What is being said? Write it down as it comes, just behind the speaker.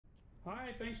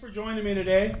Hi, thanks for joining me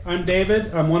today. I'm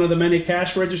David. I'm one of the many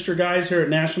cash register guys here at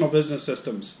National Business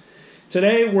Systems.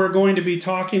 Today we're going to be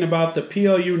talking about the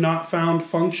PLU Not Found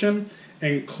function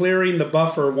and clearing the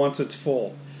buffer once it's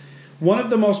full. One of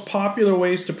the most popular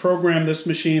ways to program this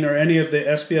machine or any of the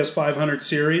SPS-500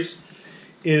 series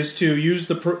is to use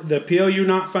the PLU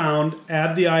Not Found,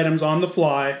 add the items on the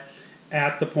fly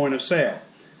at the point of sale.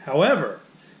 However,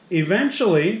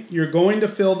 eventually you're going to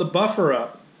fill the buffer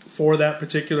up for that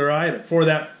particular item, for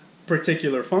that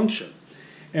particular function.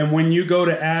 And when you go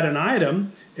to add an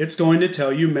item, it's going to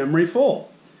tell you memory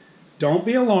full. Don't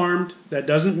be alarmed. That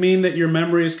doesn't mean that your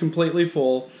memory is completely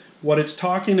full. What it's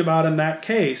talking about in that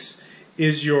case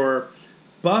is your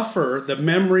buffer, the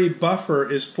memory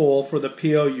buffer is full for the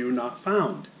PLU not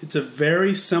found. It's a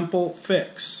very simple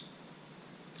fix.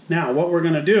 Now, what we're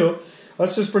going to do,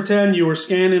 let's just pretend you were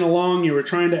scanning along, you were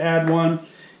trying to add one,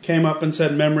 came up and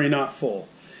said memory not full.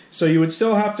 So you would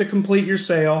still have to complete your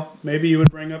sale. Maybe you would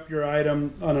bring up your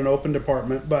item on an open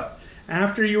department. But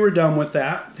after you were done with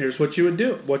that, here's what you would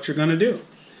do, what you're going to do.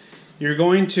 You're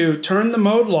going to turn the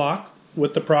mode lock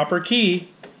with the proper key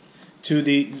to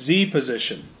the Z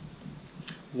position.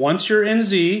 Once you're in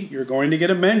Z, you're going to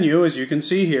get a menu, as you can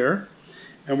see here,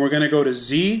 and we're going to go to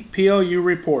Z PLU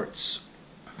Reports.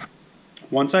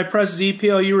 Once I press Z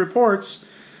PLU Reports,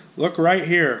 look right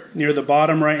here near the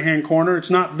bottom right hand corner. It's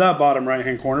not the bottom right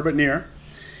hand corner, but near.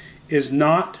 Is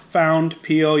Not Found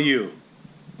PLU.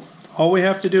 All we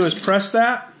have to do is press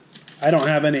that. I don't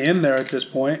have any in there at this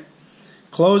point.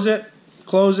 Close it,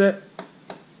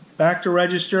 back to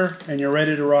register, and you're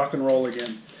ready to rock and roll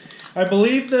again. I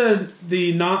believe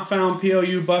the Not Found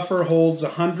PLU buffer holds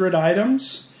 100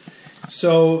 items.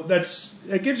 So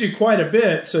that gives you quite a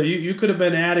bit. So you could have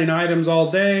been adding items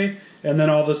all day, and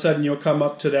then all of a sudden you'll come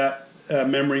up to that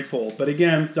memory full. But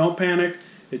again, don't panic.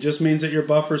 It just means that your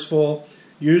buffer's full.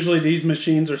 Usually these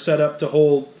machines are set up to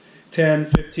hold 10,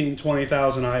 15,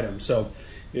 20,000 items. So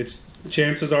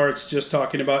chances are it's just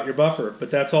talking about your buffer.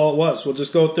 But that's all it was. We'll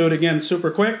just go through it again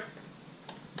super quick.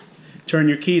 Turn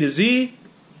your key to Z.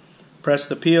 Press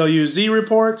the PLU Z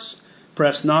reports.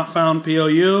 Press Not Found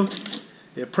PLU.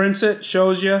 It prints it,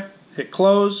 shows you. Hit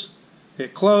close.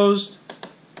 Hit closed.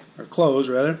 Or close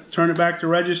rather. Turn it back to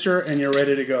register and you're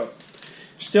ready to go.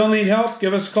 If you still need help,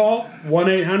 give us a call,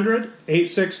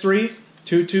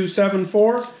 1-800-863-2274,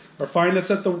 or find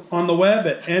us on the web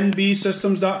at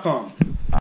nbsystems.com.